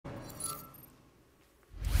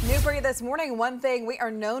for you this morning. One thing we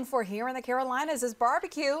are known for here in the Carolinas is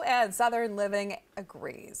barbecue, and Southern Living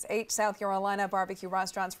agrees. 8 South Carolina barbecue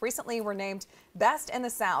restaurants recently were named Best in the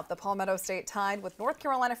South. The Palmetto State tied with North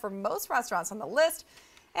Carolina for most restaurants on the list.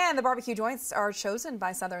 And the barbecue joints are chosen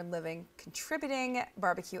by Southern Living contributing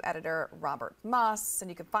barbecue editor Robert Moss.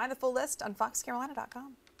 And you can find the full list on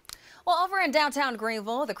foxcarolina.com. Well, over in downtown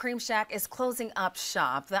Greenville, the Cream Shack is closing up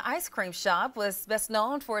shop. The ice cream shop was best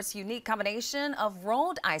known for its unique combination of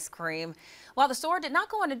rolled ice cream. While the store did not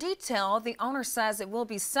go into detail, the owner says it will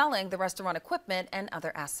be selling the restaurant equipment and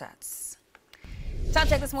other assets. Time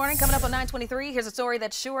check this morning coming up on 9:23. Here's a story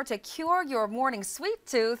that's sure to cure your morning sweet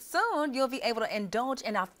tooth. Soon you'll be able to indulge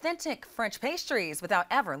in authentic French pastries without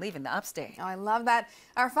ever leaving the Upstate. Oh, I love that.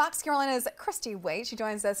 Our Fox Carolina's Christy Waite. She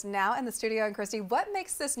joins us now in the studio. And Christy, what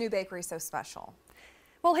makes this new bakery so special?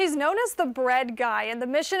 Well, he's known as the bread guy, and the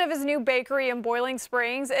mission of his new bakery in Boiling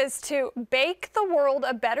Springs is to bake the world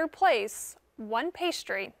a better place, one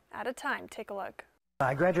pastry at a time. Take a look.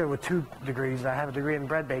 I graduated with 2 degrees. I have a degree in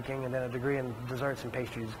bread baking and then a degree in desserts and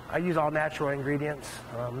pastries. I use all natural ingredients,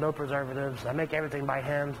 no preservatives. I make everything by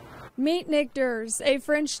hand. Meet Nick Durs, a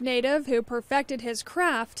French native who perfected his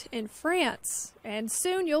craft in France. And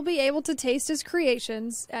soon you'll be able to taste his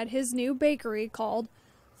creations at his new bakery called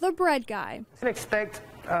The Bread Guy. You can expect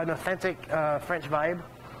an authentic French vibe.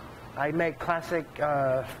 I make classic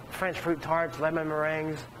French fruit tarts, lemon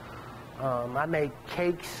meringues. I make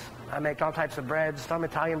cakes. I make all types of breads, some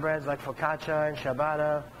Italian breads like focaccia and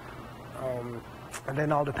ciabatta, and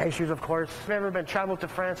then all the pastries, of course. If you've ever been traveled to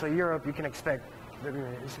France or Europe, you can expect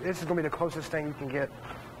this is going to be the closest thing you can get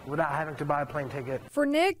without having to buy a plane ticket. For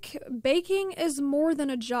Nick, baking is more than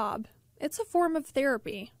a job. It's a form of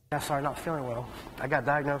therapy. I started not feeling well. I got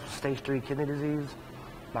diagnosed with stage 3 kidney disease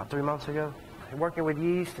about 3 months ago. And working with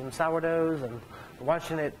yeast and sourdoughs and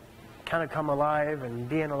watching it kind of come alive and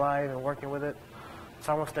being alive and working with it, it's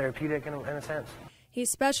almost therapeutic in a sense. He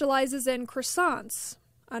specializes in croissants,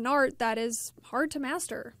 an art that is hard to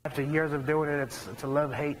master. After years of doing it, it's a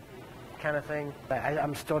love-hate kind of thing.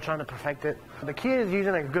 I'm still trying to perfect it. The key is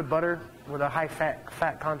using a good butter with a high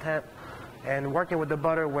fat content and working with the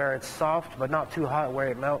butter where it's soft but not too hot where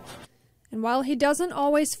it melts. And while he doesn't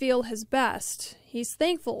always feel his best, he's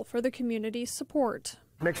thankful for the community's support.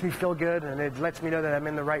 It makes me feel good, and it lets me know that I'm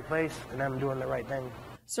in the right place and I'm doing the right thing.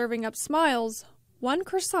 Serving up smiles, one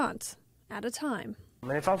croissant at a time.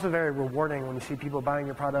 And it's also very rewarding when you see people buying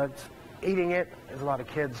your products, eating it. There's a lot of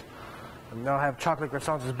kids, and they'll have chocolate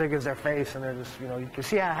croissants as big as their face, and they're just, you can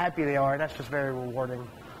see how happy they are, and that's just very rewarding.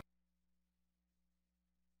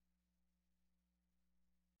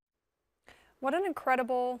 What an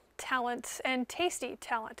incredible talent and tasty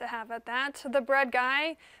talent to have at that. The Bread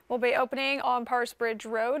Guy will be opening on Parse Bridge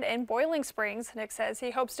Road in Boiling Springs. Nick says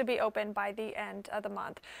he hopes to be open by the end of the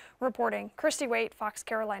month. Reporting, Christy Waite, Fox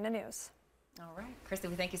Carolina News. All right, Christy,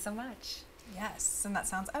 we thank you so much. Yes, and that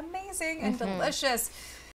sounds amazing and delicious.